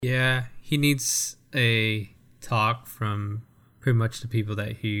Yeah, he needs a talk from pretty much the people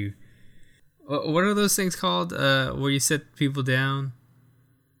that he... What are those things called where you sit people down?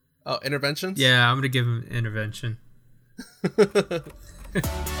 Oh, interventions? Yeah, I'm going to give him intervention. The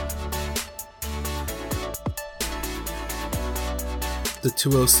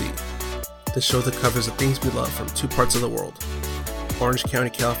 2OC, the show that covers the things we love from two parts of the world, Orange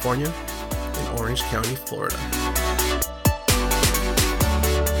County, California, and Orange County, Florida.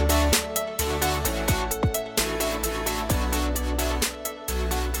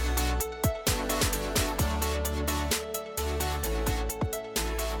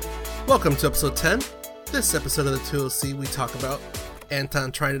 Welcome to episode 10. This episode of the 2OC, we talk about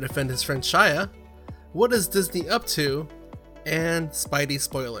Anton trying to defend his friend Shia, what is Disney up to, and Spidey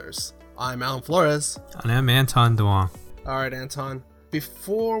spoilers. I'm Alan Flores. And I'm Anton Duong. Alright, Anton.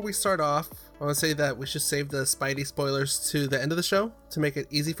 Before we start off, I want to say that we should save the Spidey spoilers to the end of the show to make it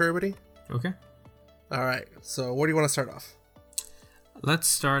easy for everybody. Okay. Alright, so where do you want to start off? Let's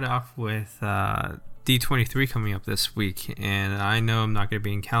start off with D23 coming up this week. And I know I'm not going to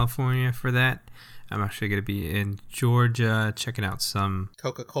be in California for that. I'm actually going to be in Georgia checking out some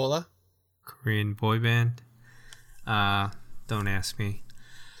Coca-Cola? Korean boy band. Don't ask me.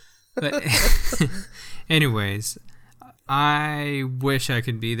 But anyways, I wish I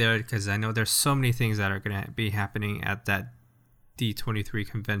could be there because I know there's so many things that are going to be happening at that D23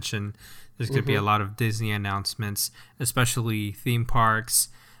 convention. There's going to be a lot of Disney announcements, especially theme parks,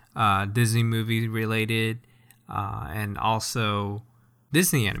 Disney movie related, and also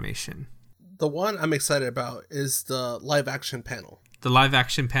Disney animation. The one I'm excited about is the live action panel. The live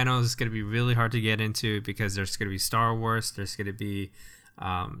action panel is going to be really hard to get into because there's going to be Star Wars, there's going to be,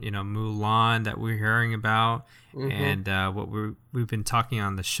 Mulan that we're hearing about, and what we've been talking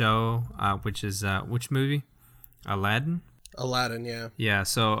on the show, which is which movie? Aladdin, yeah. Yeah,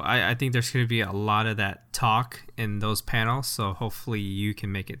 so I think there's going to be a lot of that talk in those panels, so hopefully you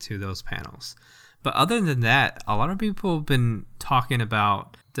can make it to those panels. But other than that, a lot of people have been talking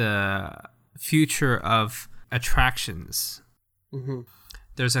about the future of attractions.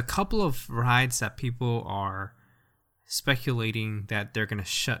 There's a couple of rides that people are speculating that they're going to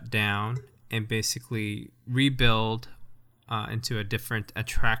shut down and basically rebuild into a different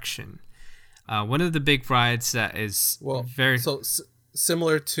attraction. One of the big rides that is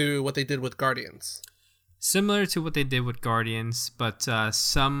similar to what they did with Guardians. Similar to what they did with Guardians, but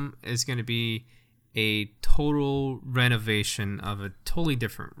some is going to be a total renovation of a totally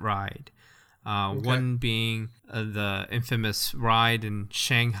different ride. One being the infamous ride in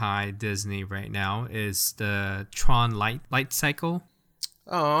Shanghai Disney right now is the Tron Light Cycle.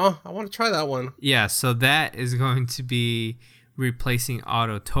 Oh, I want to try that one. Yeah, so that is going to be replacing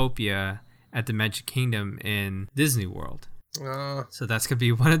Autotopia at the Magic Kingdom in Disney World. So that's going to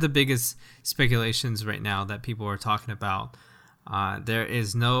be one of the biggest speculations right now that people are talking about. There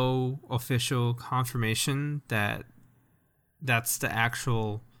is no official confirmation that that's the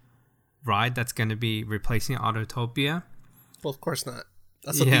actual ride that's going to be replacing Autotopia. Well, of course not.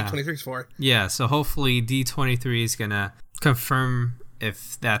 That's what D23 is for. Yeah, so hopefully D23 is going to confirm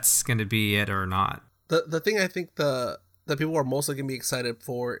if that's going to be it or not. The thing I think the people are mostly going to be excited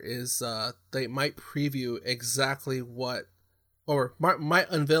for is they might preview exactly what, or might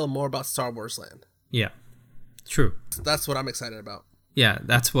unveil more about Star Wars Land. Yeah, true. That's what I'm excited about. Yeah,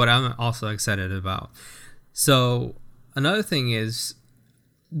 that's what I'm also excited about. So another thing is,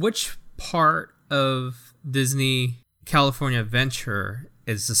 which part of Disney California Adventure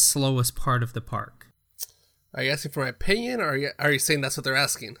is the slowest part of the park? Are you asking for my opinion, or are you saying that's what they're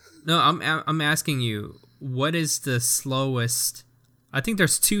asking? No, I'm asking you, what is the slowest? I think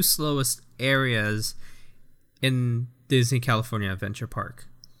there's two slowest areas in Disney California Adventure Park.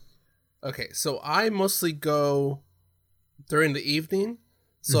 Okay, so I mostly go during the evening,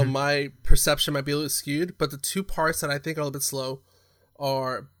 so my perception might be a little skewed, but the two parts that I think are a little bit slow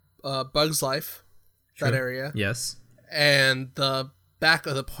are Bug's Life, that area. Yes. And the back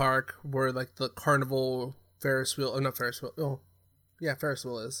of the park where like the carnival Ferris wheel, not Ferris wheel. Oh, yeah, Ferris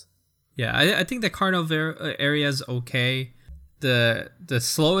wheel is. Yeah, I think the carnival area is okay. The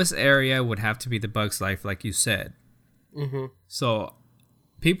slowest area would have to be the Bug's Life, like you said. So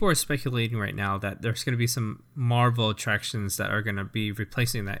people are speculating right now that there's going to be some Marvel attractions that are going to be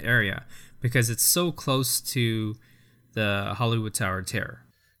replacing that area because it's so close to the Hollywood Tower of Terror.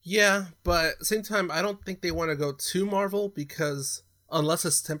 Yeah, but at the same time, I don't think they want to go too Marvel because unless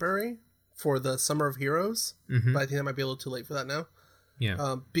it's temporary for the Summer of Heroes, but I think that might be a little too late for that now.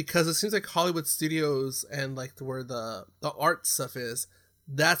 Yeah. Because it seems like Hollywood Studios and like where the art stuff is,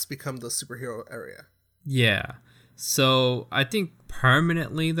 that's become the superhero area. Yeah. So I think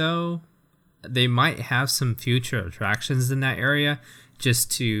permanently, though, they might have some future attractions in that area just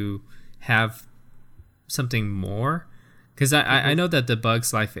to have something more. Because I know that the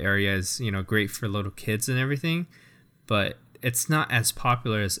Bugs Life area is, you know, great for little kids and everything, but it's not as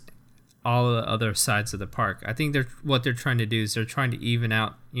popular as all the other sides of the park. I think what they're trying to do is they're trying to even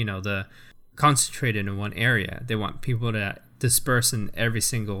out, you know, the concentrated in one area. They want people to disperse in every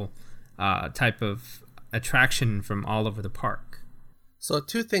single type of attraction from all over the park. So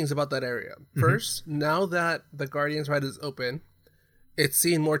 2 things about that area. First, now that the Guardians ride is open, it's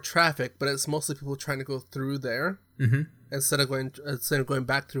seeing more traffic, but it's mostly people trying to go through there instead of going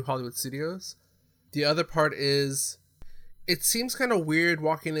back through Hollywood Studios. The other part is, it seems kind of weird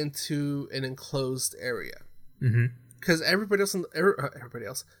walking into an enclosed area because everywhere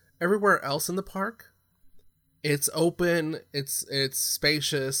else in the park, it's open, it's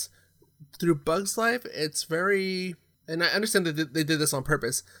spacious. Through Bugs Life, it's very, and I understand that they did this on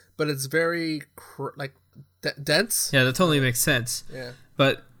purpose, but it's very dense. Yeah, that totally makes sense. Yeah,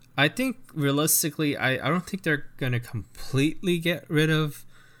 but I think realistically, I don't think they're gonna completely get rid of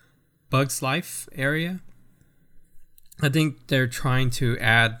Bugs Life area. I think they're trying to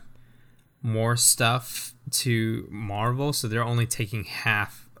add more stuff to Marvel, so they're only taking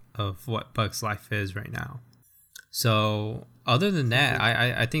half of what Bugs Life is right now. So other than that,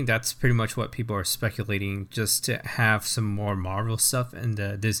 I think that's pretty much what people are speculating, just to have some more Marvel stuff in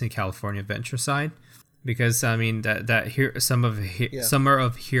the Disney California Adventure side. Because I mean Summer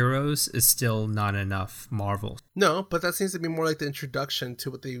of Heroes is still not enough Marvel. No, but that seems to be more like the introduction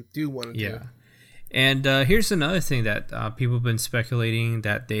to what they do want to do. And here's another thing that people have been speculating,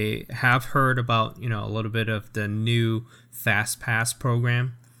 that they have heard about, you know, a little bit of the new Fast Pass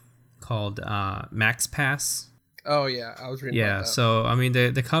program called Max Pass. Oh yeah, I was reading about that. So I mean,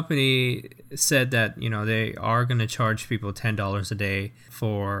 the company said that, you know, they are going to charge people $10 a day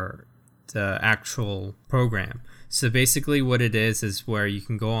for the actual program. So basically what it is where you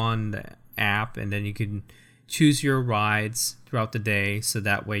can go on the app and then you can choose your rides throughout the day, so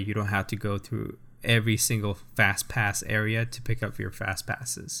that way you don't have to go through every single Fast Pass area to pick up your Fast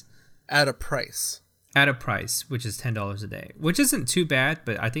Passes. At a price, which is $10 a day, which isn't too bad,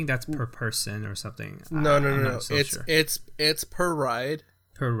 but I think that's per person or something. No. So it's per ride.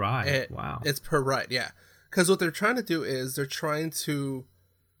 Per ride. Wow. It's per ride, yeah. Because what they're trying to do is they're trying to,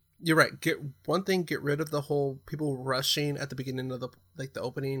 you're right, get rid of the whole people rushing at the beginning of the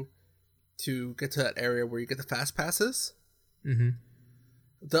opening to get to that area where you get the Fast Passes.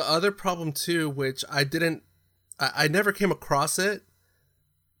 The other problem too, which I never came across it,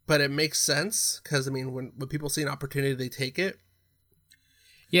 but it makes sense, because I mean, when people see an opportunity, they take it.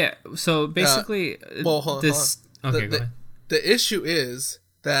 Yeah. So basically, hold on. Okay, go ahead. The issue is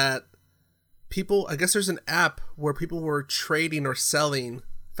that people, I guess there's an app where people were trading or selling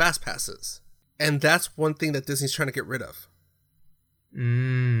Fast Passes, and that's one thing that Disney's trying to get rid of.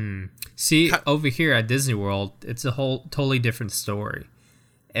 See, over here at Disney World, it's a whole totally different story.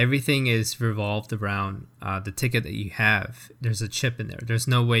 Everything is revolved around the ticket that you have. There's a chip in there. There's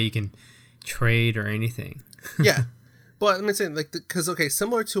no way you can trade or anything. Yeah. But I'm saying, like, because,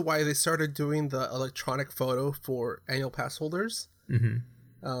 similar to why they started doing the electronic photo for annual pass holders,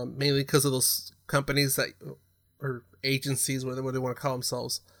 mainly because of those companies that, or agencies, whatever they want to call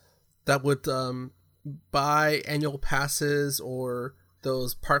themselves, that would buy annual passes or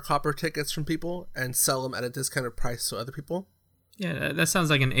those park hopper tickets from people and sell them at a discounted price to other people. Yeah, that sounds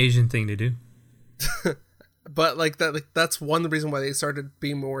like an Asian thing to do. But that's one reason why they started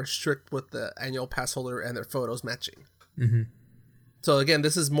being more strict with the annual pass holder and their photos matching. So again,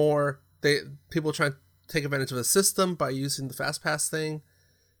 this is more people trying to take advantage of the system by using the Fast Pass thing,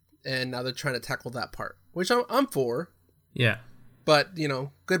 and now they're trying to tackle that part, which I'm for. Yeah. But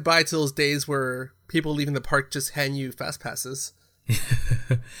goodbye to those days where people leaving the park just hand you Fast Passes.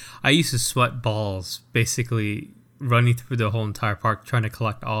 I used to sweat balls, basically running through the whole entire park trying to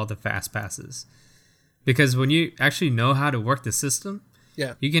collect all the Fast Passes, because when you actually know how to work the system,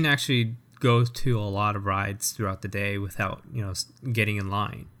 you can actually go to a lot of rides throughout the day without getting in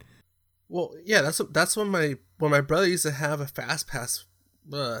line. Well, yeah, that's when my brother used to have a Fast Pass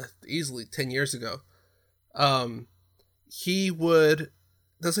easily 10 years ago. That's what he would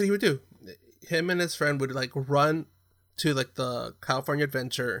do. Him and his friend would run to the California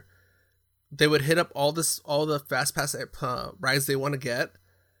Adventure. They would hit up all the Fast Pass rides they want to get,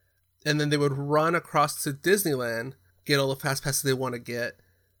 and then they would run across to Disneyland, get all the Fast Passes they want to get,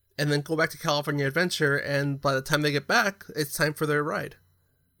 and then go back to California Adventure, and by the time they get back, it's time for their ride.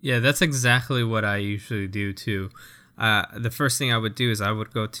 Yeah, that's exactly what I usually do too. The first thing I would do is I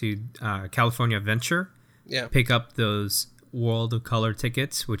would go to California Adventure, Yeah. pick up those World of Color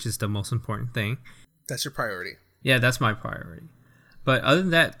tickets, which is the most important thing. That's your priority. Yeah, that's my priority. But other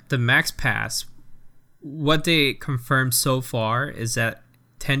than that, the Max Pass, what they confirmed so far is that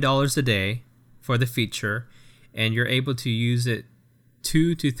 $10 a day for the feature, and you're able to use it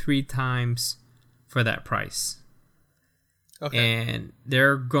 2 to 3 times for that price. Okay. And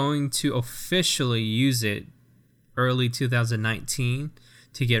they're going to officially use it early 2019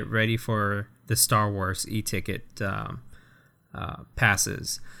 to get ready for the Star Wars e-ticket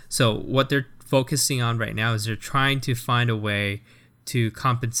passes. So what they're focusing on right now is they're trying to find a way to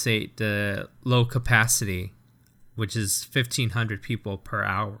compensate the low capacity, which is 1,500 people per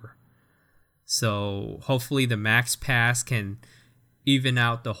hour. So hopefully the Max Pass can even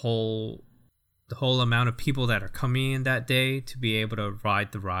out the whole amount of people that are coming in that day to be able to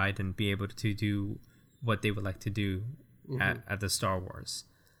ride the ride and be able to do what they would like to do at the Star Wars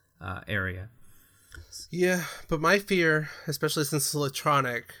area. Yeah, but my fear, especially since it's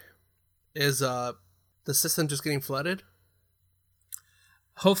electronic, is the system just getting flooded.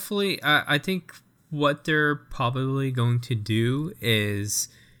 Hopefully, I think what they're probably going to do is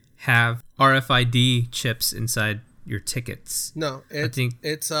have RFID chips inside your tickets. No,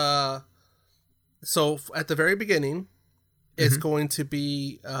 it's so at the very beginning, it's going to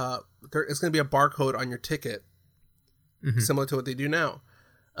be it's going to be a barcode on your ticket, similar to what they do now.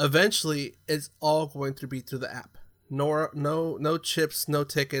 Eventually, it's all going to be through the app. No chips, no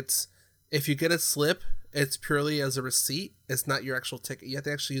tickets. If you get a slip, it's purely as a receipt. It's not your actual ticket. You have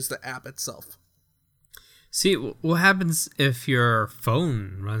to actually use the app itself. See, what happens if your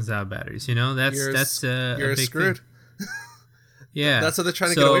phone runs out of batteries? You know, that's a big screwed. Thing. Yeah, that's what they're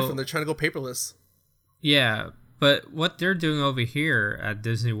trying to get away from. They're trying to go paperless. Yeah, but what they're doing over here at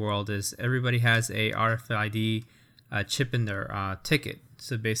Disney World is everybody has a RFID chip in their ticket.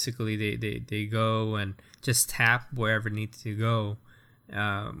 So basically, they go and just tap wherever it needs to go,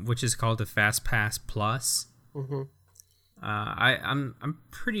 which is called the Fast Pass Plus. I'm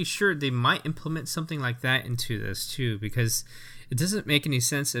pretty sure they might implement something like that into this too, because it doesn't make any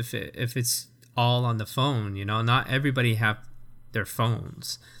sense if it's all on the phone. You know, not everybody have their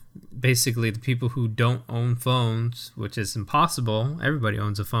phones. Basically, the people who don't own phones, which is impossible, everybody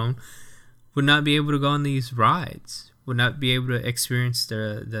owns a phone, would not be able to go on these rides, would not be able to experience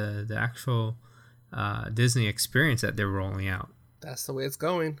the actual Disney experience that they're rolling out. That's the way it's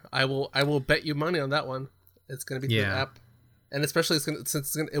going. I will bet you money on that one. It's going to be through the app, and especially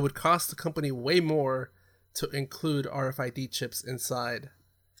it would cost the company way more to include RFID chips inside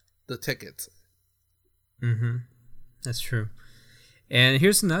the tickets. That's true. And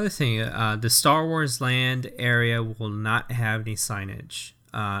here's another thing: the Star Wars Land area will not have any signage.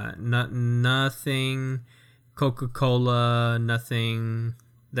 Nothing Coca-Cola, nothing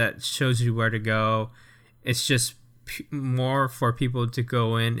that shows you where to go. It's just more for people to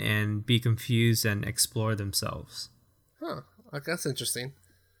go in and be confused and explore themselves. Huh. Like, that's interesting.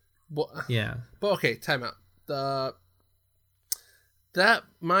 Well, yeah. But okay, time out. That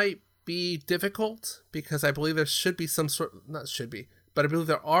might be difficult because I believe there should be some sort... Not should be, but I believe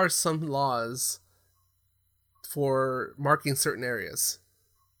there are some laws for marking certain areas.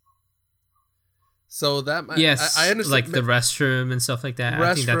 So that might... Yes, I understand. Like the restroom and stuff like that.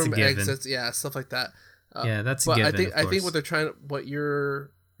 I think that's a given. Exits, yeah, stuff like that. Yeah, that's a given. I think what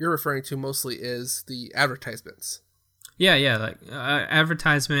you're referring to mostly is the advertisements. Yeah, like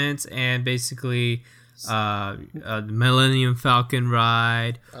advertisements and basically the Millennium Falcon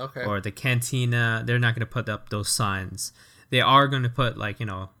ride or the Cantina. They're not going to put up those signs. They are going to put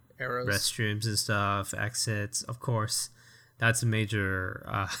arrows, restrooms and stuff, exits. Of course, that's a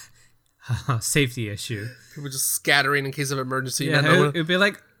major safety issue. People just scattering in case of emergency. Yeah, it'd be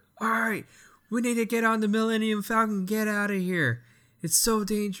like, all right, we need to get on the Millennium Falcon, get out of here. It's so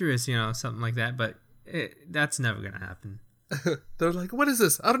dangerous, something like that. But that's never going to happen. They're like, what is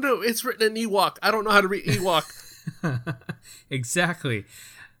this? I don't know. It's written in Ewok. I don't know how to read Ewok. Exactly.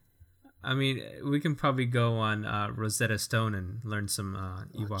 I mean, we can probably go on Rosetta Stone and learn some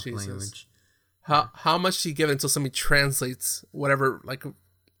Ewok language. How much do you give until somebody translates whatever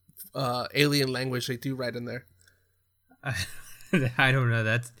alien language they do right in there? I don't know.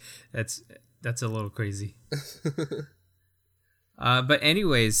 That's a little crazy. But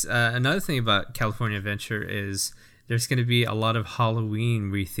anyways, another thing about California Adventure is there's going to be a lot of Halloween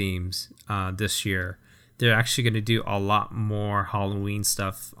rethemes this year. They're actually going to do a lot more Halloween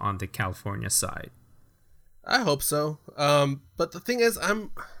stuff on the California side. I hope so. But the thing is,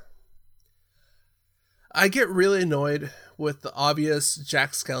 I get really annoyed with the obvious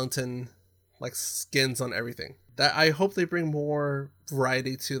Jack Skellington skins on everything. That I hope they bring more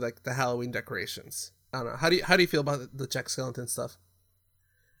variety to the Halloween decorations. I don't know. How do you feel about the Jack Skellington stuff?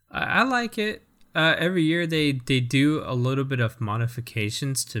 I like it. Every year they do a little bit of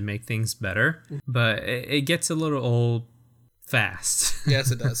modifications to make things better, but it gets a little old fast.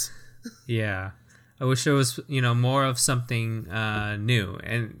 Yes, it does. Yeah. I wish there was, more of something new.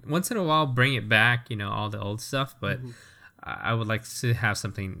 And once in a while, bring it back, all the old stuff. But I would like to have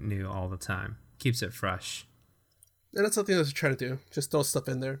something new all the time. Keeps it fresh. And that's something that we try to do. Just throw stuff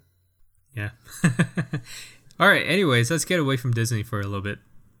in there. Yeah. All right. Anyways, let's get away from Disney for a little bit.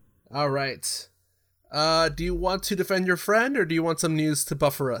 All right. Do you want to defend your friend, or do you want some news to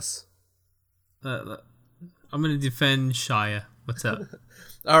buffer us? I'm going to defend Shia. What's up?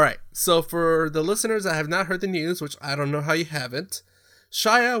 All right. So for the listeners that have not heard the news, which I don't know how you haven't,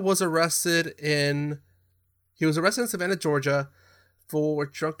 Shia was arrested in Savannah, Georgia for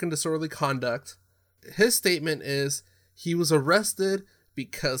drunken disorderly conduct. His statement is he was arrested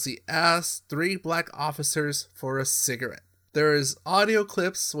because he asked 3 black officers for a cigarette. There is audio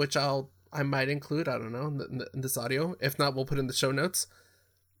clips, which I might include, I don't know, in this audio. If not, we'll put in the show notes,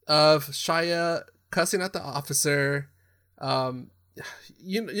 of Shia cussing at the officer.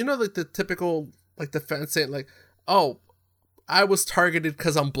 You know, like the typical, like, defense saying, like, oh, I was targeted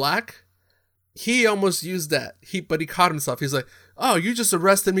because I'm black. He almost used that. But he caught himself. He's like, oh, you just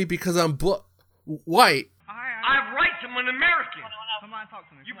arrested me because I'm white. I have rights. I'm an American. Come on, talk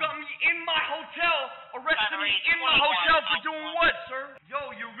to me. You got me in my hotel, arrested me in my hotel for doing what, sir? Yo,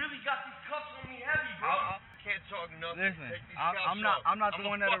 you really got these cuffs on me heavy, bro. Can't talk nothing. Listen, I'm not the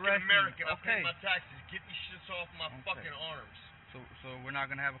one that arrested you. American. I pay my taxes. Get these shits off my fucking arms. So we're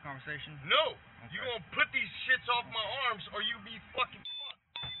not gonna have a conversation? No. Okay. You gonna put these shits off my arms, or you be fucking fucked.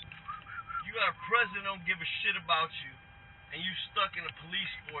 You got a president that don't give a shit about you, and you stuck in a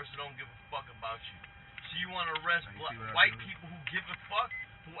police force that don't give a fuck about you. So you want to arrest white people who give a fuck,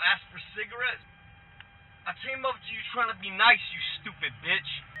 who ask for cigarettes? I came up to you trying to be nice, you stupid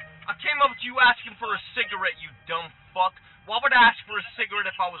bitch. I came up to you asking for a cigarette, you dumb fuck. Why would I ask for a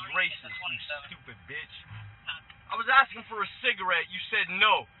cigarette if I was racist, you stupid bitch? I was asking for a cigarette, you said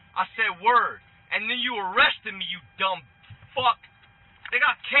no. I said word. And then you arrested me, you dumb fuck. They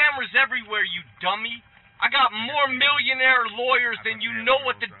got cameras everywhere, you dummy. I got more millionaire lawyers than you know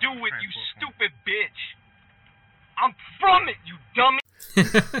what to do with, you stupid bitch. I'm from it, you dummy.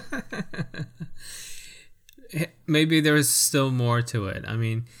 Maybe there's still more to it. I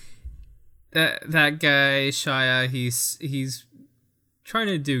mean, that guy Shia, he's trying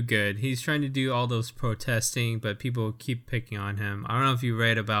to do good. He's trying to do all those protesting, but people keep picking on him. I don't know if you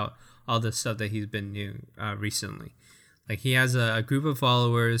read about all the stuff that he's been doing recently. Like, he has a group of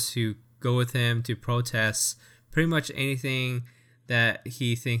followers who go with him to protest pretty much anything that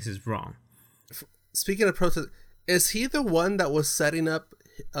he thinks is wrong. Speaking of protest, is he the one that was setting up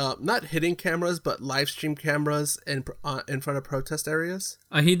not hidden cameras but live stream cameras in front of protest areas?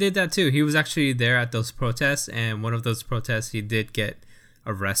 He did that too. He was actually there at those protests, and one of those protests he did get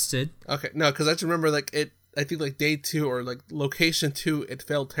arrested. Okay, no, because I just remember, like, I think like day 2 or like location 2, it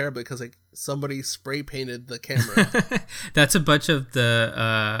failed terribly because like somebody spray painted the camera. That's a bunch of the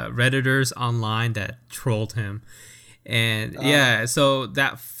Redditors online that trolled him. And yeah, so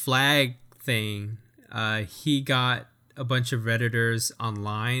that flag thing, he got a bunch of Redditors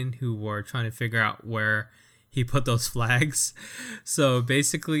online who were trying to figure out where he put those flags. So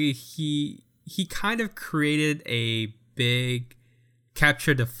basically he kind of created a big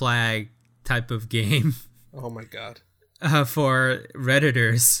capture the flag type of game. Oh my god. For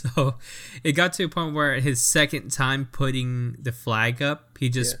Redditors. So it got to a point where his second time putting the flag up, he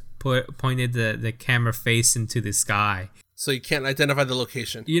just pointed the camera face into the sky. So you can't identify the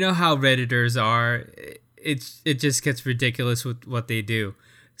location. You know how Redditors are. It just gets ridiculous with what they do.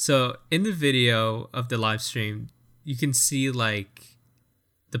 So in the video of the live stream, you can see like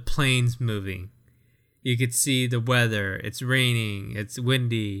the planes moving. You could see the weather. It's raining. It's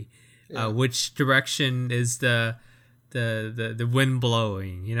windy. Yeah. Which direction is the wind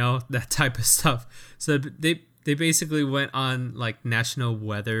blowing? You know, that type of stuff. So they basically went on like national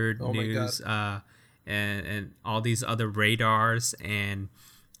weather news and all these other radars and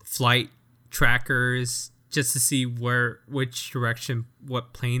flight trackers just to see which direction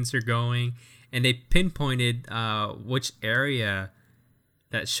what planes are going, and they pinpointed which area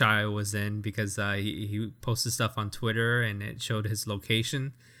that Shia was in because he posted stuff on Twitter and it showed his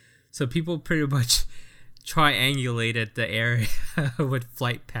location. So people pretty much triangulated the area with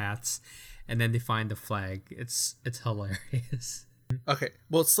flight paths, and then they find the flag. It's hilarious. Okay,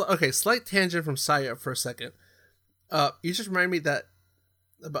 well, slight tangent from Shia for a second. You just remind me that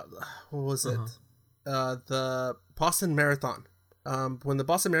about what was it? The Boston Marathon. when the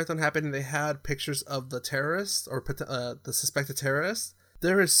Boston Marathon happened and they had pictures of the terrorists or the suspected terrorists,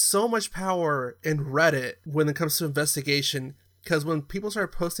 there is so much power in Reddit when it comes to investigation, because when people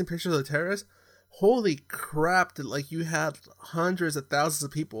started posting pictures of the terrorists, holy crap, like you had hundreds of thousands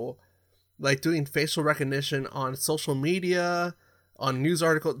of people like doing facial recognition on social media, on news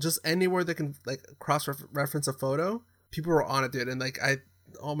article, just anywhere they can like cross-reference a photo. People were on it, dude. And like,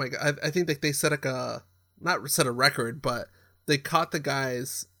 oh my God, I think like they set like not set a record, but they caught the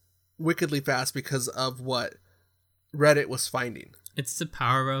guys wickedly fast because of what Reddit was finding. It's the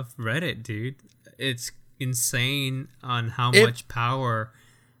power of Reddit, dude. It's insane on how much power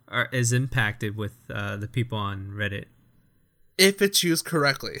is impacted with the people on Reddit. If it's used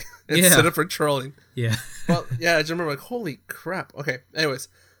correctly, instead of for trolling. Yeah. Well, yeah, I just remember like, holy crap. Okay, anyways.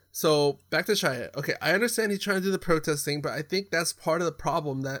 So, back to Shia. Okay, I understand he's trying to do the protest thing, but I think that's part of the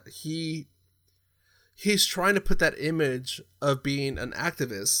problem, that he's trying to put that image of being an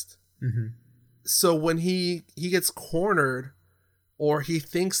activist. Mm-hmm. So when he gets cornered, or he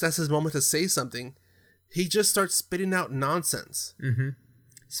thinks that's his moment to say something, he just starts spitting out nonsense. Mm-hmm.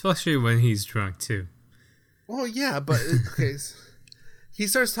 Especially when he's drunk, too. Well, yeah, but okay. He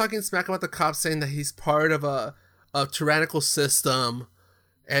starts talking smack about the cops, saying that he's part of a tyrannical system,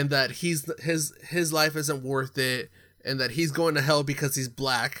 and that his life isn't worth it, and that he's going to hell because he's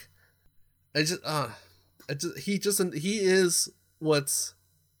black. His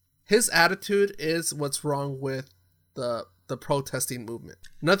attitude is what's wrong with the protesting movement.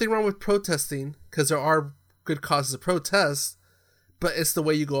 Nothing wrong with protesting, because there are good causes of protest, but it's the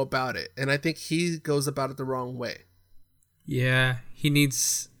way you go about it. And I think he goes about it the wrong way. Yeah, he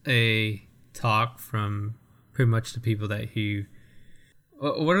needs a talk from pretty much the people that he...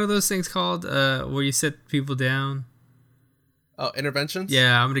 What are those things called where you sit people down? Oh, interventions?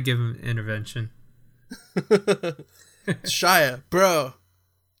 Yeah, I'm going to give him intervention. Shia, bro.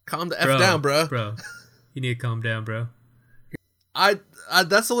 Calm the F down, bro. Bro, you need to calm down, bro. I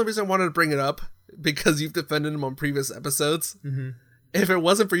that's the only reason I wanted to bring it up, because you've defended him on previous episodes. Mm-hmm. If it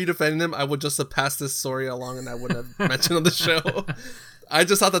wasn't for you defending him, I would just have passed this story along and I wouldn't have mentioned on the show. I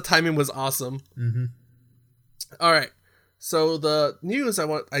just thought the timing was awesome. Mm-hmm. All right. So the news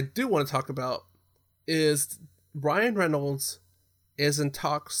I do want to talk about is Ryan Reynolds is in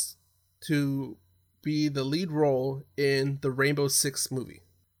talks to be the lead role in the Rainbow Six movie.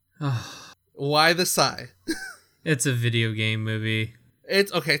 Why the sigh? It's a video game movie.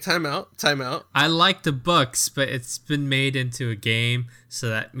 It's okay. Time out. I like the books, but it's been made into a game, so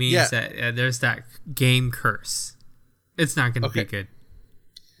that means that there's that game curse. It's not going to be good.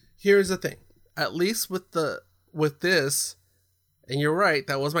 Here's the thing. At least with this, and you're right,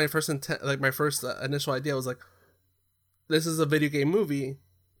 that was my first intent. Like my first initial idea was like, this is a video game movie,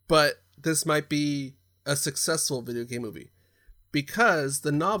 but this might be a successful video game movie, because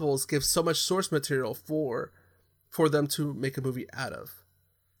the novels give so much source material for them to make a movie out of.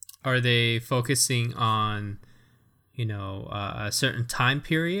 Are they focusing on, a certain time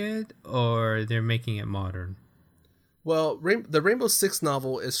period, or they're making it modern? Well, the Rainbow Six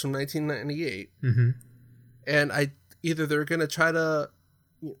novel is from 1998, mm-hmm. and either they're gonna try to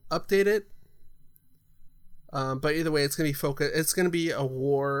update it, but either way, it's gonna be focused. It's gonna be a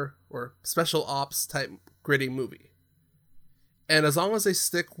war or special ops type gritty movie. And as long as they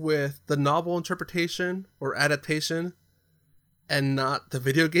stick with the novel interpretation or adaptation and not the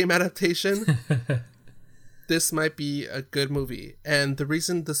video game adaptation, this might be a good movie. And the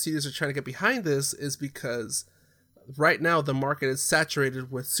reason the studios are trying to get behind this is because right now the market is saturated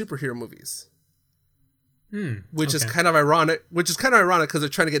with superhero movies. Which is kind of ironic. Because they're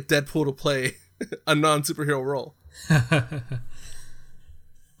trying to get Deadpool to play a non-superhero role.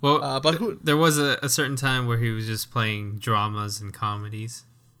 Well, there was a certain time where he was just playing dramas and comedies.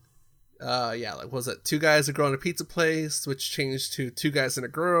 Yeah, like was it 2 guys, a girl in a pizza place, which changed to 2 guys and a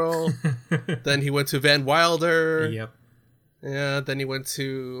girl. Then he went to Van Wilder. Yep. Yeah. Then he went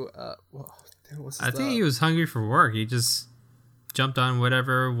to. I think he was hungry for work. He just jumped on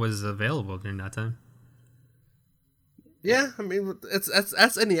whatever was available during that time. Yeah, I mean,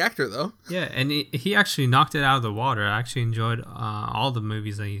 that's any actor though. Yeah, and he actually knocked it out of the water. I actually enjoyed all the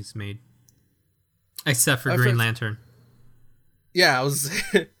movies that he's made, except for Green Lantern. Yeah,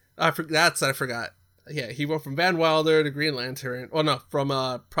 I forgot. Yeah, he went from Van Wilder to Green Lantern. Oh no, from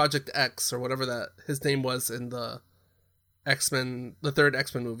Project X or whatever that his name was in the X-Men, the third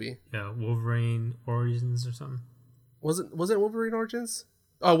X-Men movie. Yeah, Wolverine Origins or something. Was it Wolverine Origins?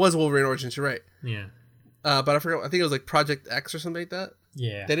 Oh, it was Wolverine Origins. You're right. Yeah. But I forgot. I think it was like Project X or something like that.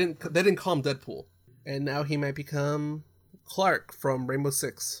 Yeah. They didn't call him Deadpool, and now he might become Clark from Rainbow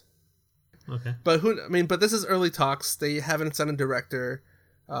Six. Okay. But but this is early talks. They haven't signed a director.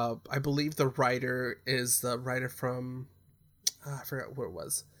 I believe the writer is the writer from I forgot what it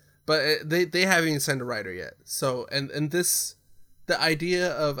was. But they haven't even signed a writer yet. So and the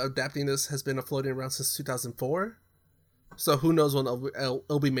idea of adapting this has been floating around since 2004. So who knows when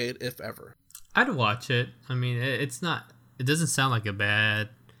it'll be made, if ever. I'd watch it. I mean, it doesn't sound like a bad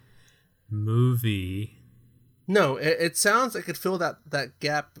movie. No, it sounds like it fill that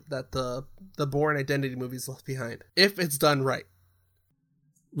gap that the Bourne Identity movies left behind, if it's done right.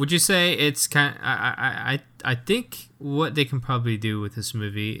 Would you say it's kind of, I think what they can probably do with this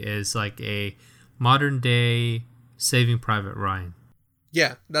movie is like a modern day Saving Private Ryan.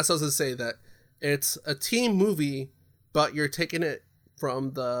 Yeah, that's what I was going to say, that it's a team movie, but you're taking it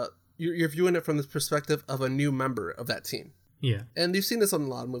from you're viewing it from the perspective of a new member of that team. Yeah. And you've seen this on a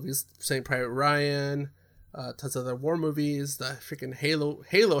lot of movies, Saving Private Ryan, tons of other war movies, the freaking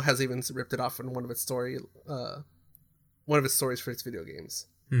Halo has even ripped it off in one of its stories for its video games.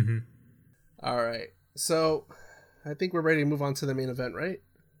 Mm-hmm. All right, so I think we're ready to move on to the main event, right?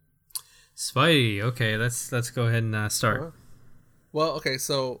 Spidey. Okay, let's go ahead and start. Well, okay,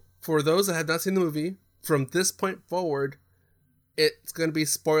 so for those that have not seen the movie, from this point forward, it's going to be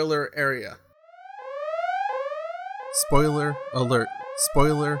spoiler area. Spoiler alert.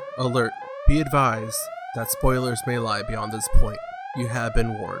 Spoiler alert. Be advised that spoilers may lie beyond this point. You have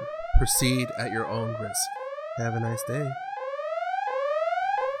been warned. Proceed at your own risk. Have a nice day.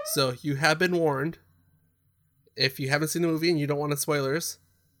 So, you have been warned. If you haven't seen the movie and you don't want spoilers,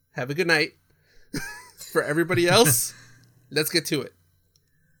 have a good night. For everybody else, let's get to it.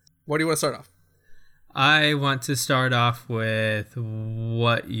 What do you want to start off? I want to start off with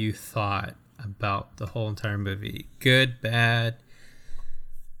what you thought about the whole entire movie. Good, bad?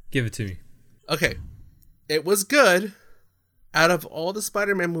 Give it to me. Okay. It was good. Out of all the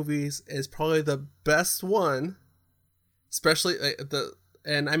Spider-Man movies, it's probably the best one. Especially the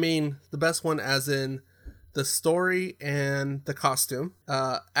best one as in the story and the costume.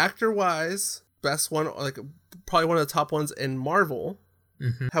 Actor-wise, best one, like probably one of the top ones in Marvel.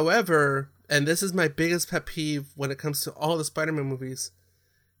 Mm-hmm. However, and this is my biggest pet peeve when it comes to all the Spider-Man movies,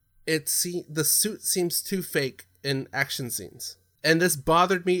 the suit seems too fake in action scenes. And this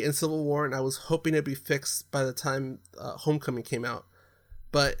bothered me in Civil War, and I was hoping it'd be fixed by the time Homecoming came out.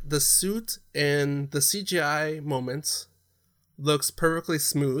 But the suit and the CGI moments looks perfectly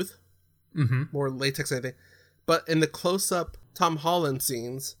smooth. Mm-hmm. More latex, I think. But in the close-up Tom Holland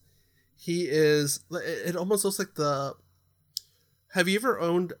scenes, it almost looks like have you ever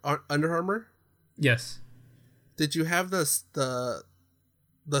owned Under Armour? Yes. Did you have the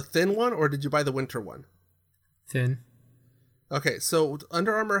thin one, or did you buy the winter one? Thin. Okay, so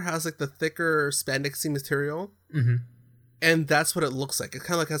Under Armour has like the thicker spandexy material, mm-hmm. and that's what it looks like. It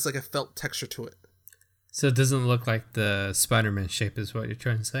kind of like has like a felt texture to it. So it doesn't look like the Spider-Man shape is what you're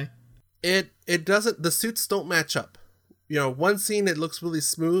trying to say? It doesn't. The suits don't match up. You know, one scene it looks really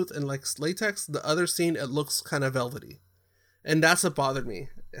smooth and like latex. The other scene it looks kind of velvety, and that's what bothered me.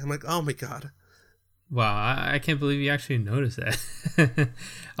 I'm like, oh my god. Wow, I can't believe you actually noticed that.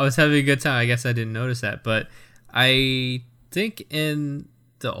 I was having a good time. I guess I didn't notice that, but I think in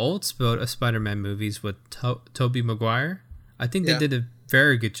the old Spider-Man movies with Tobey Maguire, I think they did a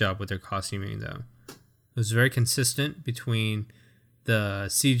very good job with their costuming, though. It was very consistent between the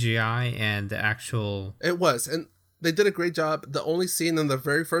CGI and the actual... It was, and they did a great job. The only scene in the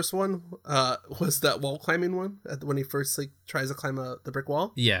very first one was that wall climbing one, when he first tries to climb the brick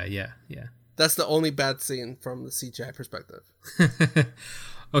wall. Yeah. That's the only bad scene from the CGI perspective.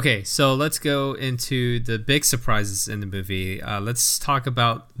 Okay, so let's go into the big surprises in the movie. Let's talk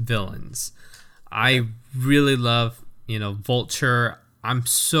about villains. I really love, Vulture. I'm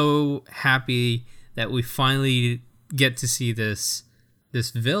so happy that we finally get to see this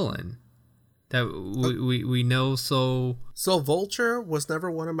villain that we know so. So Vulture was never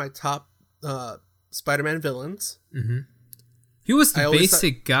one of my top Spider-Man villains. Mm-hmm. He was the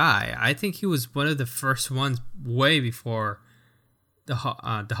basic guy. I think he was one of the first ones way before the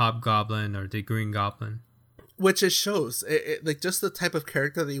Hobgoblin or the Green Goblin. Which it shows. Like just the type of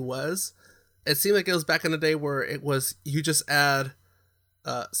character that he was. It seemed like it was back in the day where it was you just add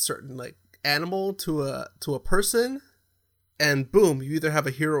a certain like animal to a person, and boom, you either have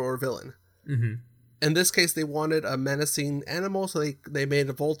a hero or a villain. Mm-hmm. In this case, they wanted a menacing animal, so they made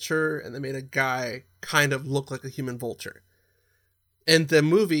a vulture, and they made a guy kind of look like a human vulture. In the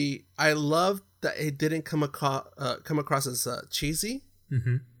movie, I love that it didn't come across as cheesy.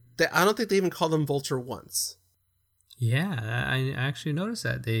 Mm-hmm. I don't think they even called him Vulture once. Yeah, I actually noticed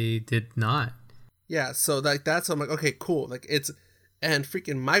that they did not. Yeah, so that's I'm like, okay, cool. Like it's And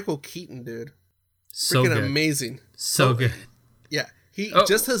freaking Michael Keaton, dude. So freaking good. Amazing. So good. Yeah.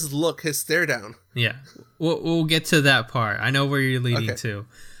 Just his look, his stare down. Yeah. We'll get to that part. I know where you're leading to.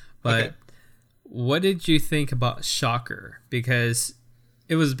 But what did you think about Shocker? Because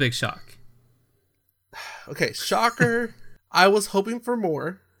it was a big shock. Okay, Shocker. I was hoping for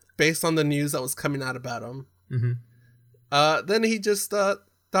more based on the news that was coming out about him. Mm-hmm. Then he just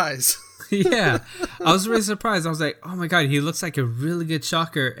dies. Yeah. I was really surprised. I was like, oh my God, he looks like a really good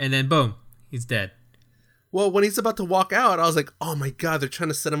Shocker. And then boom, he's dead. Well, when he's about to walk out, I was like, oh my God, they're trying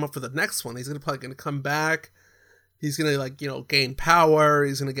to set him up for the next one. He's probably going to come back. He's going to gain power.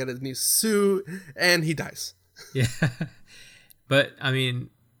 He's going to get a new suit. And he dies. Yeah. But, I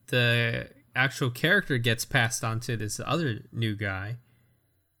mean, the actual character gets passed on to this other new guy,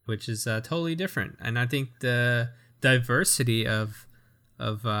 which is totally different. And I think the diversity of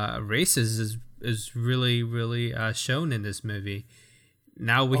races is really, really shown in this movie.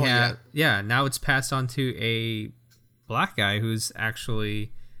 Now now it's passed on to a black guy who's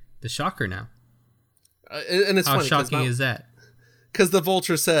actually the Shocker now. And it's How funny. shocking is that? Because the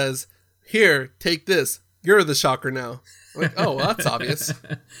Vulture says, "Here, take this. You're the Shocker now." I'm like, oh, well, that's obvious.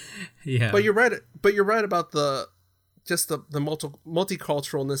 Yeah. But you're right. But you're right about the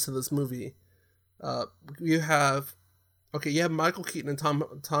multiculturalness of this movie. You have Michael Keaton and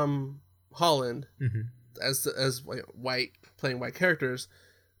Tom Holland as white, playing white characters,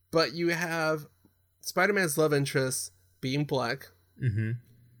 but you have Spider-Man's love interest being black.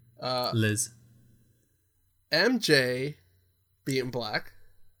 Liz. MJ being black.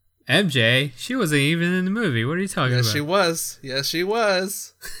 MJ, she wasn't even in the movie. What are you talking about? Yes, she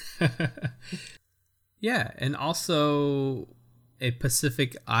was. Yeah, and also a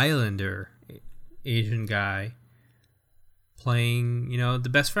Pacific Islander Asian guy playing, the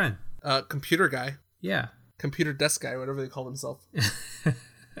best friend. Computer guy. Yeah. Computer desk guy, whatever they call himself.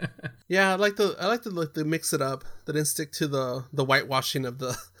 Yeah, I like to mix it up. They didn't stick to the whitewashing of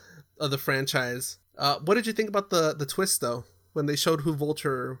the franchise. What did you think about the twist though, when they showed who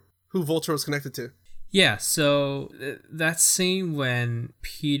Vulture was connected to? Yeah, so that scene when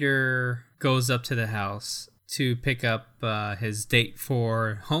Peter goes up to the house to pick up his date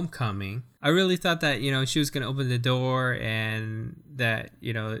for homecoming, I really thought that, she was going to open the door and that,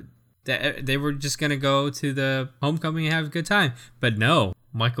 that they were just going to go to the homecoming and have a good time. But no,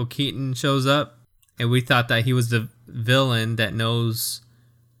 Michael Keaton shows up and we thought that he was the villain that knows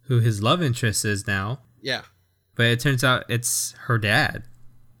who his love interest is now. Yeah. But it turns out it's her dad.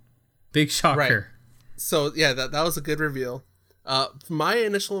 Big shocker. Right. So, yeah, that was a good reveal. My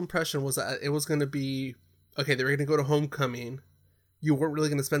initial impression was that it was going to be, okay, they were going to go to homecoming. You weren't really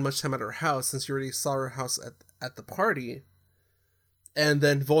going to spend much time at her house since you already saw her house at the party. And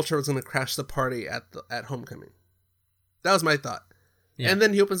then Vulture was going to crash the party at homecoming. That was my thought. Yeah. And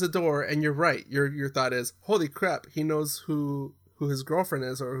then he opens the door, and you're right. Your thought is, holy crap, he knows who his girlfriend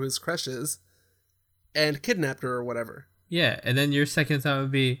is or who his crush is and kidnapped her or whatever. Yeah, and then your second thought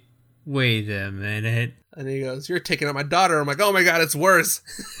would be, wait a minute. And he goes, you're taking out my daughter. I'm like, oh my God, it's worse.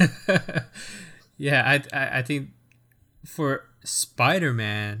 Yeah, I think for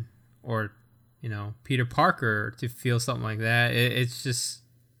Spider-Man or, Peter Parker to feel something like that, it's just,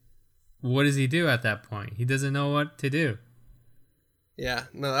 what does he do at that point? He doesn't know what to do. Yeah,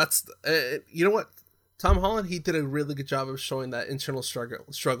 no, that's, you know what? Tom Holland, he did a really good job of showing that internal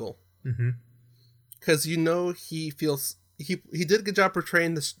struggle. Because he feels, he did a good job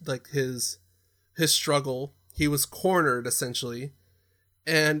portraying this, like his struggle. He was cornered essentially,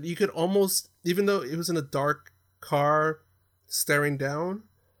 and you could almost, even though it was in a dark car staring down,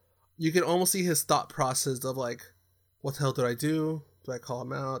 you could almost see his thought process of like, what the hell do I do? Do I call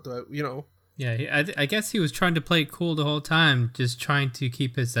him out? Do I, Yeah, I guess he was trying to play it cool the whole time, just trying to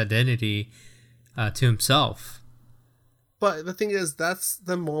keep his identity to himself. But the thing is, that's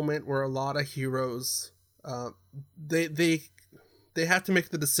the moment where a lot of heroes, they have to make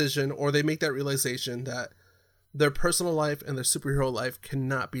the decision, or they make that realization that their personal life and their superhero life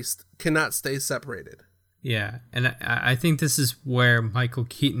cannot stay separated. Yeah, and I think this is where Michael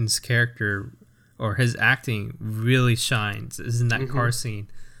Keaton's character or his acting really shines, is in that car scene.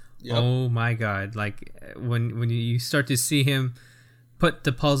 Yep. Oh my God! Like when you start to see him put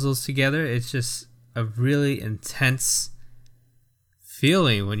the puzzles together, it's just a really intense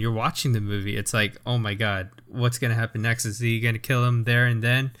feeling when you're watching the movie. It's like, oh my God, what's gonna happen next? Is he gonna kill him there and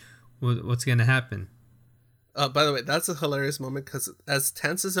then? What's gonna happen? By the way, that's a hilarious moment, because as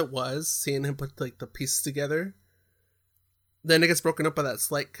tense as it was, seeing him put like the pieces together, then it gets broken up by that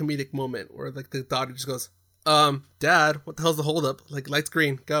slight comedic moment where like the daughter just goes, Dad, what the hell's the holdup? Like, lights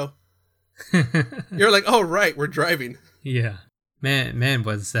green, go. You're like, oh right, we're driving. Yeah. Man,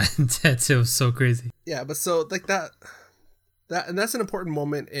 was that it was so crazy. Yeah, but so like that and that's an important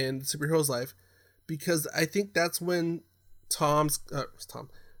moment in the superhero's life, because I think that's when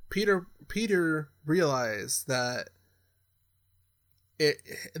Peter realized that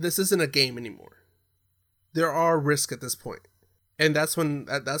this isn't a game anymore. There are risks at this point, and that's when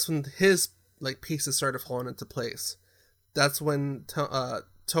his like pieces started falling into place. That's when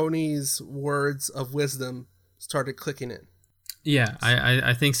Tony's words of wisdom started clicking in. Yeah,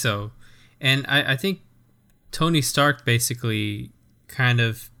 I think so. And I think Tony Stark basically kind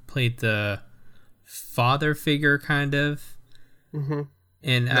of played the father figure, kind of. Mm-hmm.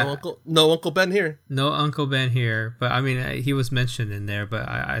 And no Uncle Ben here. No Uncle Ben here. But I mean, he was mentioned in there, but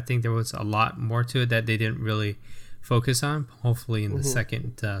I think there was a lot more to it that they didn't really focus on, hopefully in the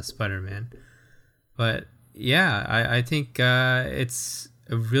second Spider-Man. But yeah, I think it's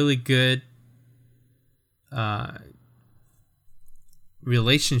a really good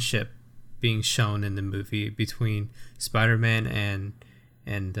relationship being shown in the movie between Spider-Man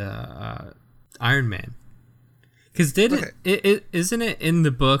and Iron Man. Because isn't it in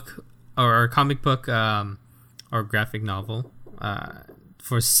the book or comic book or graphic novel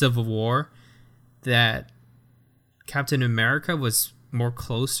for Civil War that Captain America was more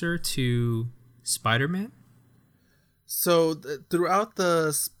closer to Spider-Man? So throughout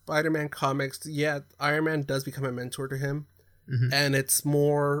the Spider-Man comics, yeah, Iron Man does become a mentor to him. Mm-hmm. And it's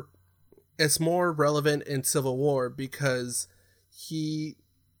more relevant in Civil War because Civil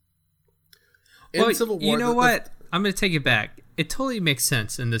War, you know what? I'm going to take it back. It totally makes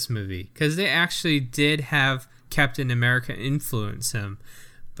sense in this movie because they actually did have Captain America influence him,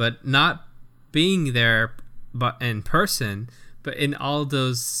 but not being there but in person, but in all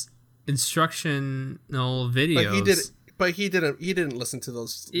those instructional videos. But he didn't listen to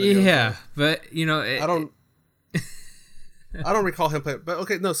those videos. Yeah, but you know, I don't recall him playing. But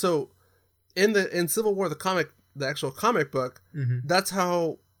okay, no. So in Civil War, the actual comic book, mm-hmm. that's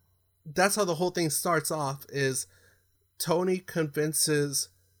how the whole thing starts off. Is Tony convinces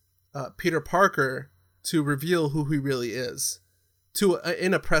Peter Parker to reveal who he really is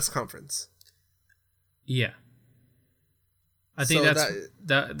in a press conference. Yeah, I think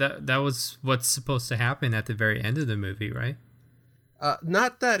that was what's supposed to happen at the very end of the movie, right?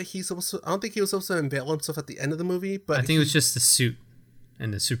 Not that he's supposed to. I don't think he was supposed to unveil himself at the end of the movie, but I think it was just the suit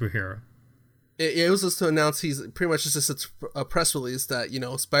and the superhero. It was just to announce he's pretty much just a press release that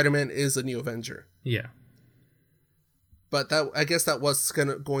Spider-Man is a new Avenger. Yeah. But I guess that was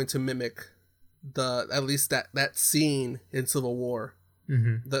going to mimic at least that scene in Civil War,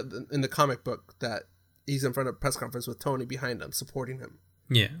 mm-hmm. in the comic book that he's in front of a press conference with Tony behind him supporting him.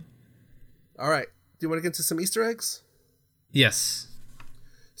 Yeah. All right. Do you want to get into some Easter eggs? Yes.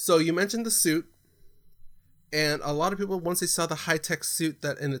 So you mentioned the suit, and a lot of people, once they saw the high-tech suit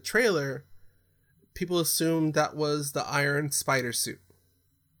that in the trailer, people assumed that was the Iron Spider suit.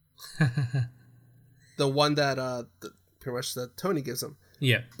 The one that pretty much that Tony gives him.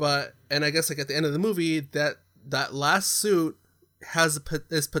 Yeah. And I guess like at the end of the movie, that last suit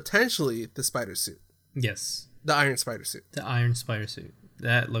is potentially the spider suit. Yes. The Iron Spider suit. The Iron Spider suit.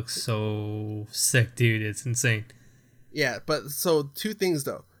 That looks so sick, dude. It's insane. Yeah, but so two things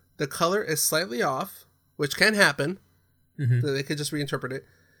though. The color is slightly off, which can happen. Mm-hmm. So they could just reinterpret it.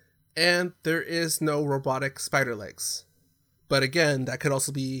 And there is no robotic spider legs. But again, that could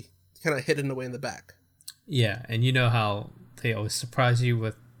also be kind of hidden away in the back. Yeah, and you know how they always surprise you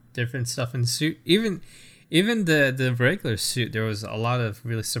with different stuff in the suit. Even the regular suit, there was a lot of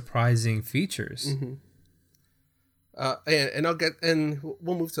really surprising features. Mm-hmm. And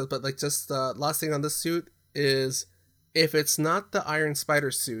we'll move to it, but like just last thing on this suit is if it's not the Iron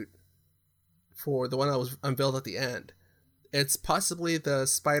Spider suit for the one that was unveiled at the end, it's possibly the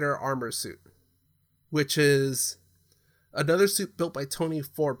Spider Armor suit, which is another suit built by Tony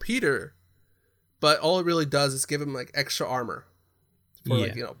for Peter, but all it really does is give him like extra armor for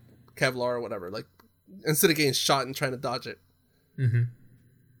like Kevlar or whatever, like instead of getting shot and trying to dodge it. Mm-hmm.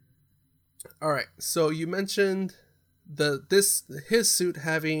 All right, so you mentioned his suit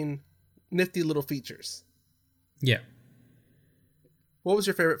having nifty little features. Yeah. What was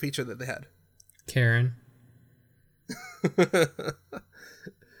your favorite feature that they had? Karen.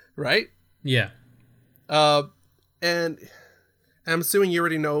 Right? Yeah. And I'm assuming you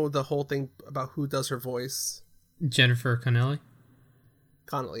already know the whole thing about who does her voice. Jennifer Connelly.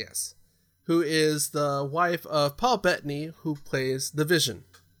 Connelly, yes. Who is the wife of Paul Bettany, who plays the Vision.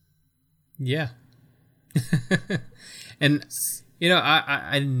 Yeah. And,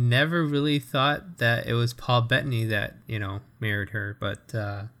 I never really thought that it was Paul Bettany that, married her, but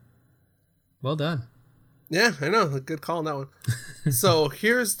well done. Yeah, I know. A good call on that one. So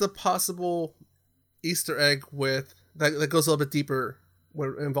here's the possible Easter egg with that goes a little bit deeper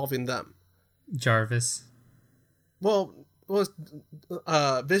involving them. Jarvis. Well,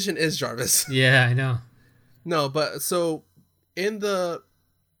 Vision is Jarvis. Yeah, I know. No, but so in the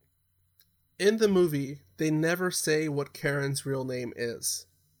movie, they never say what Karen's real name is.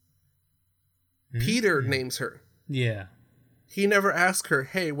 Mm-hmm. Peter names her. Yeah. He never asks her,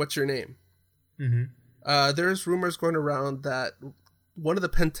 "Hey, what's your name?" Mm-hmm. There's rumors going around that one of the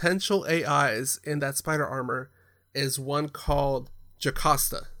potential AIs in that spider armor is one called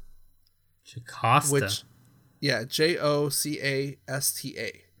Jocasta. Jocasta? Which, yeah,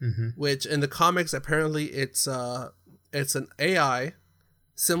 Jocasta. Mm-hmm. Which in the comics, apparently it's an AI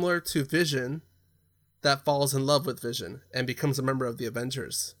similar to Vision that falls in love with Vision and becomes a member of the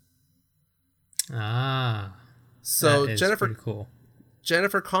Avengers. Ah. So that is pretty cool.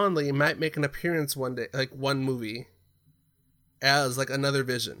 Jennifer Connelly might make an appearance one day, like one movie, as like another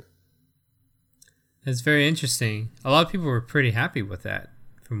Vision. It's very interesting. A lot of people were pretty happy with that,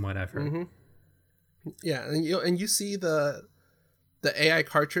 from what I've heard. Mm-hmm. Yeah, and you see the AI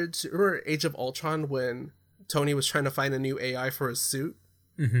cartridge. Remember Age of Ultron when Tony was trying to find a new AI for his suit?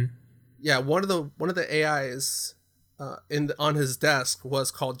 Mm-hmm. Yeah, one of the AIs on his desk was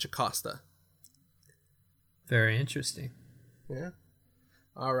called Jocasta. Very interesting. Yeah.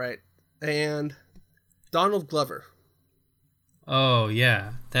 All right, and Donald Glover. Oh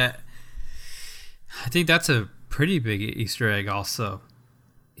yeah, I think that's a pretty big Easter egg. Also,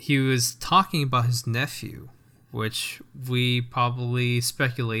 he was talking about his nephew, which we probably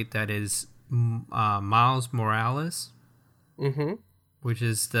speculate that is Miles Morales. Mm-hmm. Which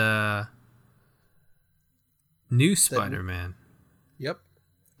is the new Spider-Man. Yep.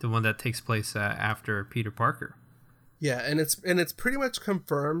 The one that takes place after Peter Parker. Yeah, and it's pretty much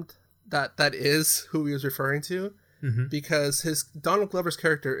confirmed that is who he was referring to, mm-hmm. because his Donald Glover's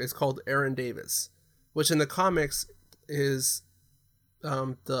character is called Aaron Davis, which in the comics is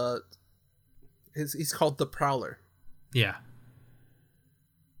he's called the Prowler. Yeah.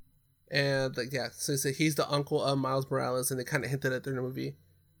 And so he's the uncle of Miles Morales, and they kind of hinted at it in the movie.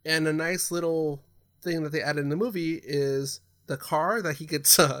 And a nice little thing that they added in the movie is the car that he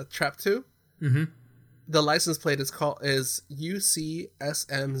gets trapped to. Mm-hmm. The license plate is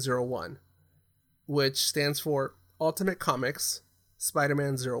UCSM01, which stands for Ultimate Comics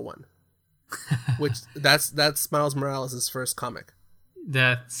Spider-Man 01. Which that's Miles Morales' first comic.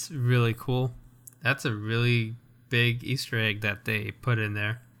 That's really cool. That's a really big Easter egg that they put in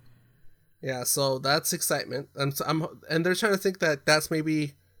there. Yeah, so that's excitement, and they're trying to think that that's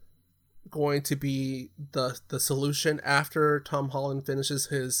maybe going to be the solution after Tom Holland finishes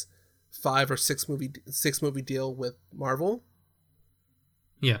his 5 or 6 movie deal with Marvel.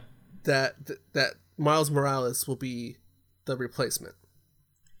 Yeah, that Miles Morales will be the replacement.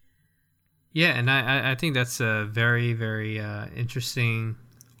 Yeah, and I think that's a very, very interesting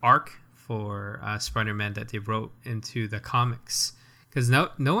arc for Spider-Man that they wrote into the comics. Because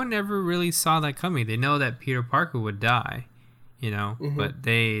no one ever really saw that coming. They know that Peter Parker would die, mm-hmm. but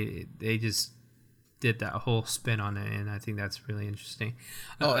they just did that whole spin on it, and I think that's really interesting.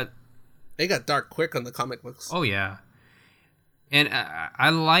 It got dark quick on the comic books. Oh, yeah. And I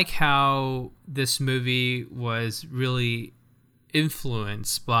like how this movie was really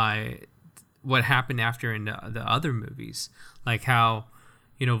influenced by what happened after in the other movies. Like how...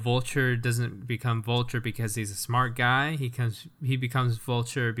 Vulture doesn't become Vulture because he's a smart guy. He becomes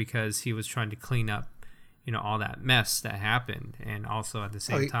Vulture because he was trying to clean up, all that mess that happened, and also at the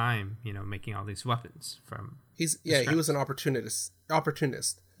same time, making all these weapons from. He was an opportunist.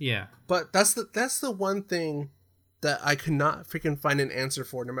 Yeah, but that's the one thing that I could not freaking find an answer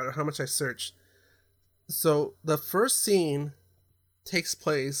for, no matter how much I searched. So the first scene takes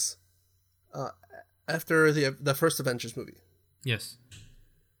place after the first Avengers movie. Yes.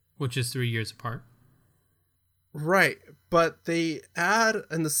 Which is 3 years apart. Right, but they add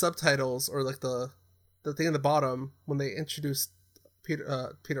in the subtitles, or like the thing in the bottom, when they introduce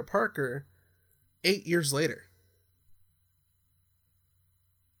Peter Parker, 8 years later.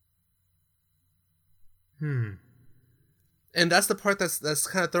 And that's the part that's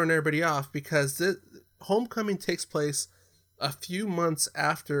kind of throwing everybody off, because Homecoming takes place a few months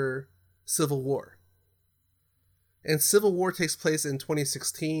after Civil War. And Civil War takes place in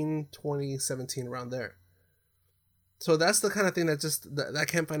 2016, 2017, around there. So that's the kind of thing that I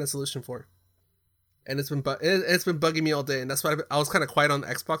can't find a solution for. And it's been bugging me all day, and that's why I was kind of quiet on the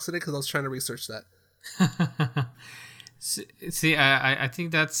Xbox today, because I was trying to research that. See, I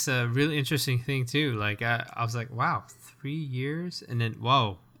think that's a really interesting thing too. Like I was like, wow, 3 years, and then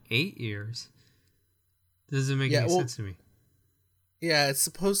 8 years. Doesn't make any sense to me. Yeah, it's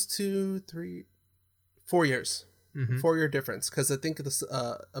supposed to 4 years. 4 year difference, because I think this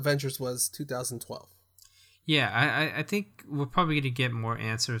Avengers was 2012. Yeah, I think we're probably going to get more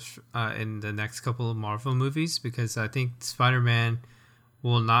answers in the next couple of Marvel movies, because I think Spider-Man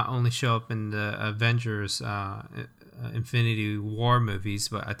will not only show up in the Avengers Infinity War movies,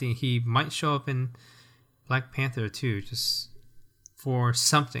 but I think he might show up in Black Panther too, just for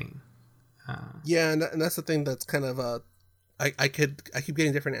something. Yeah, and that's the thing that's kind of I keep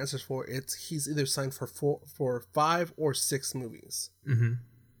getting different answers for. He's either signed for 5 or 6 movies. Mm-hmm.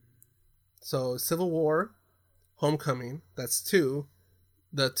 So Civil War, Homecoming, that's 2.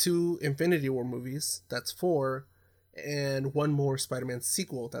 The 2 Infinity War movies, that's 4, and 1 more Spider-Man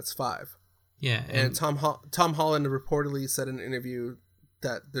sequel, that's 5. Yeah, and Tom Holland reportedly said in an interview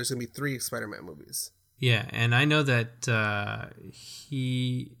that there's gonna be 3 Spider-Man movies. Yeah, and I know that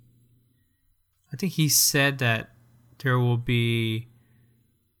I think he said that there will be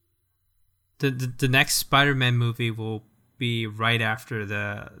the next Spider-Man movie will be right after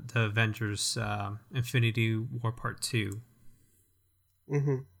the Avengers Infinity War Part 2.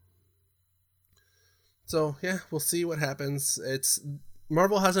 Mm-hmm. So yeah, we'll see what happens.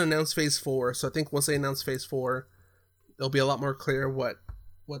 Marvel hasn't announced Phase 4, so I think once they announce Phase 4, it'll be a lot more clear what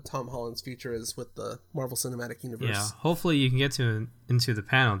Tom Holland's future is with the Marvel Cinematic Universe. Yeah, hopefully you can get into the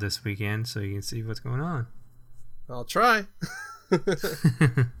panel this weekend so you can see what's going on. I'll try.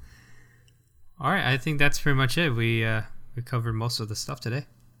 All right, I think that's pretty much it. We covered most of the stuff today.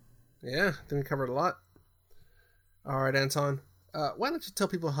 Yeah, I think we covered a lot. All right, Anton. Why don't you tell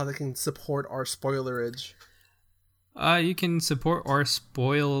people how they can support our spoilerage? You can support our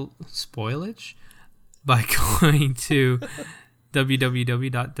spoilage by going to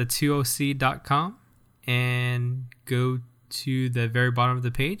www.the2oc.com and go to the very bottom of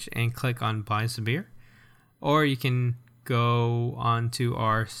the page and click on Buy Some Beer. Or you can go on to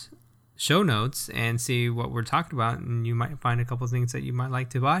our show notes and see what we're talking about, and you might find a couple of things that you might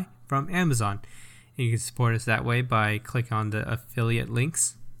like to buy from Amazon. And you can support us that way by clicking on the affiliate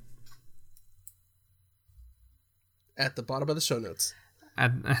links at the bottom of the show notes.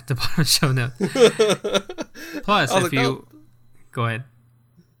 At the bottom of the show notes. Plus, if you... Go ahead.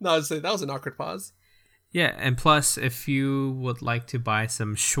 No, I was saying that was an awkward pause. Yeah, and plus, if you would like to buy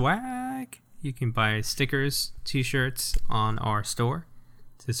some swag, you can buy stickers, t-shirts on our store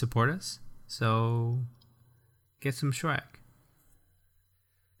to support us. So, get some swag.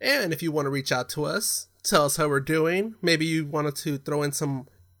 And if you want to reach out to us, tell us how we're doing. Maybe you wanted to throw in some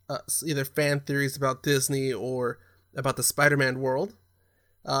either fan theories about Disney or about the Spider-Man world.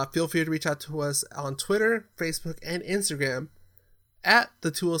 Feel free to reach out to us on Twitter, Facebook, and Instagram at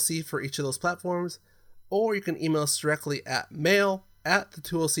the 2OC for each of those platforms, or you can email us directly at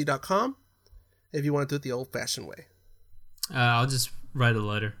mail@the2oc.com if you want to do it the old-fashioned way. I'll just write a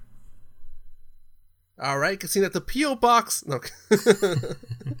letter. All right, Casino at the P.O. Box. No.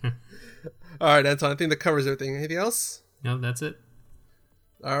 All right, Anton, I think that covers everything. Anything else? No, that's it.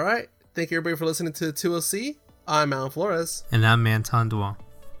 All right. Thank you, everybody, for listening to the 2OC. I'm Alan Flores. And I'm Anton Duong.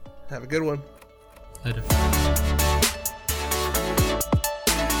 Have a good one. Later.